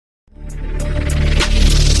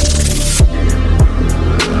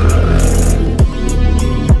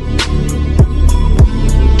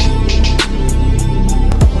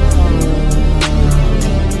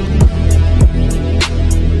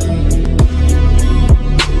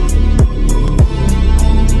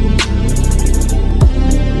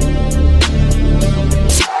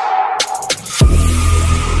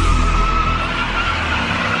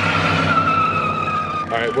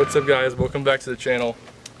What's up guys, welcome back to the channel.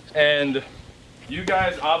 And you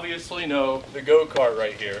guys obviously know the Go Kart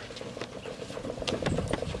right here.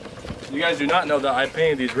 You guys do not know that I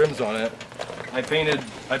painted these rims on it. I painted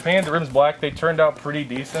the rims black. They turned out pretty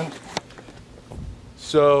decent.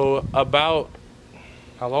 So about,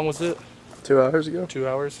 how long was it? 2 hours ago? 2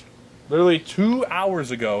 hours. Literally 2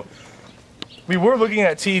 hours ago. We were looking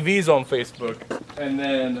at TVs on Facebook, and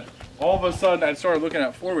then all of a sudden I started looking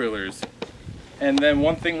at four-wheelers. And then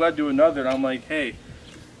one thing led to another, and I'm like, hey,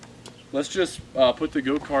 let's just put the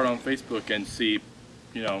Go Kart on Facebook and see,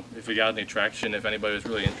 you know, if it got any traction, if anybody was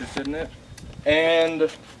really interested in it. And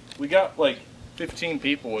we got like 15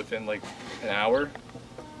 people within like an hour.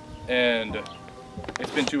 And it's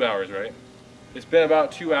been 2 hours, right? It's been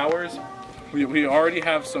about 2 hours. We already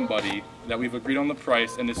have somebody that we've agreed on the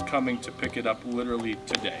price and is coming to pick it up literally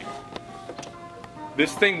today.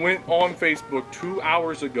 This thing went on Facebook 2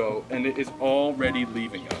 hours ago and it is already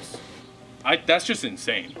leaving us. That's just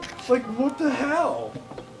insane. Like, what the hell?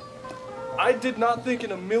 I did not think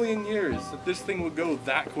in a million years that this thing would go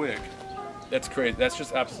that quick. That's crazy. That's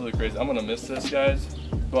just absolutely crazy. I'm gonna miss this, guys.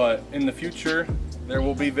 But in the future, there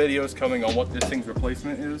will be videos coming on what this thing's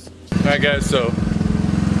replacement is. All right, guys, so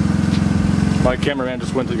my cameraman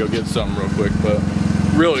just went to go get something real quick, but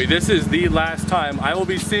really, this is the last time I will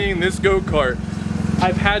be seeing this Go Kart.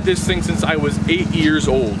 I've had this thing since I was 8 years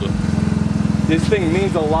old. This thing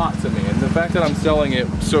means a lot to me, and the fact that I'm selling it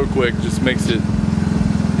so quick just makes it,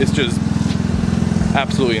 it's just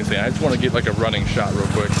absolutely insane. I just want to get like a running shot real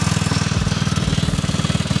quick.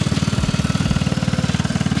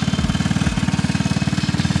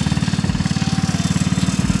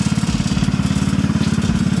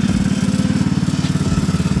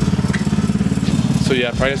 So yeah,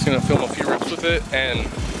 probably just gonna film a few rips with it, and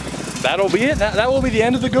that'll be it. That will be the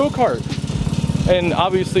end of the Go Kart. And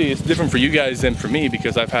obviously it's different for you guys than for me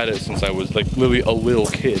because I've had it since I was like literally a little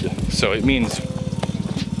kid. So it means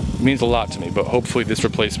a lot to me, but hopefully this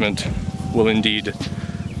replacement will indeed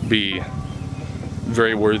be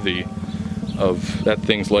very worthy of that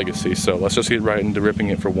thing's legacy. So let's just get right into ripping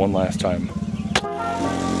it for one last time.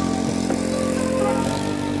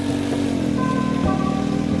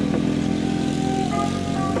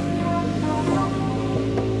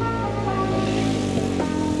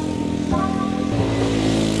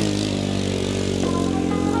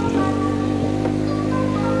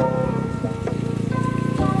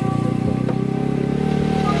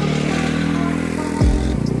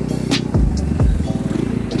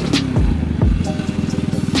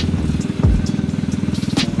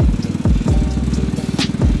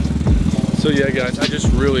 So yeah guys, I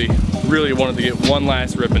just really wanted to get one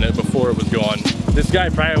last rip in it before it was gone. This guy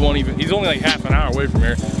probably won't even, he's only like half an hour away from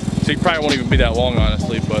here, so he probably won't even be that long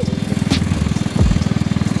honestly, but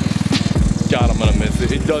God, I'm gonna miss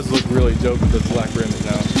it. It does look really dope with the black rims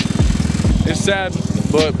now. It's sad,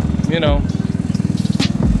 but you know,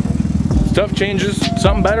 stuff changes,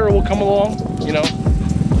 something better will come along, you know,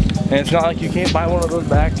 and it's not like you can't buy one of those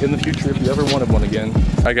back in the future if you ever wanted one again.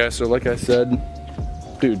 Alright guys, so like I said,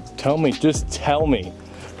 dude, tell me, just tell me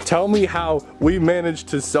how we managed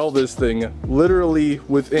to sell this thing literally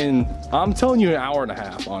within, I'm telling you, an hour and a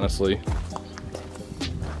half, honestly.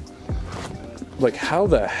 Like, how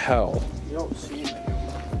the hell? You don't see me.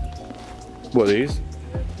 What, these?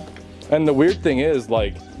 And the weird thing is,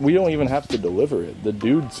 like, we don't even have to deliver it. The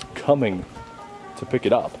dude's coming to pick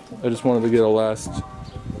it up. I just wanted to get a last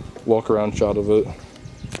walk around shot of it.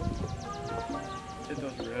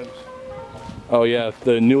 Oh yeah,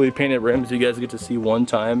 the newly painted rims you guys get to see one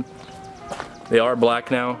time. They are black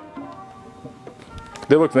now.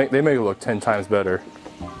 They make it look 10 times better.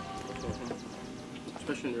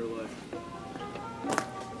 Especially in real life.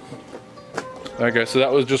 Okay, so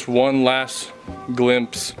that was just one last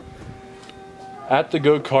glimpse at the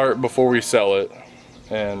Go Kart before we sell it.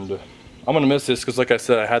 And I'm gonna miss this because like I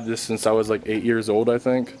said, I had this since I was like 8 years old, I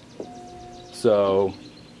think. So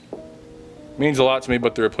means a lot to me,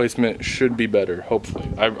 but the replacement should be better, hopefully.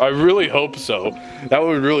 I really hope so. That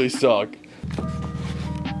would really suck.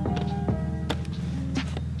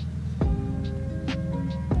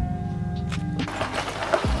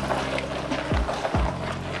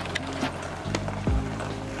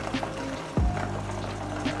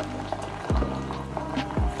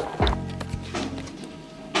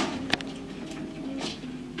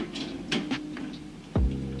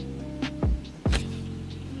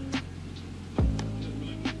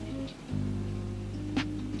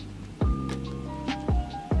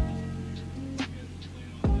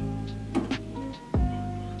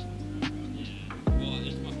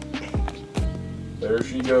 There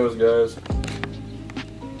she goes, guys.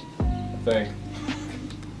 I think.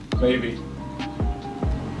 Maybe.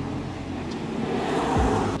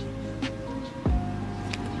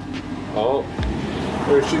 Oh,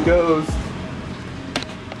 there she goes.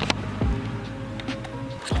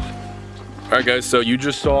 Alright guys, so you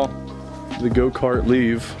just saw the go-kart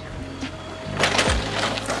leave.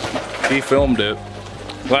 He filmed it.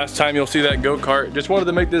 Last time you'll see that go-kart. Just wanted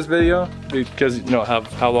to make this video because you know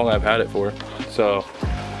how long I've had it for. So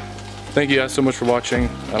thank you guys so much for watching,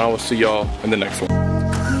 and I will see y'all in the next one.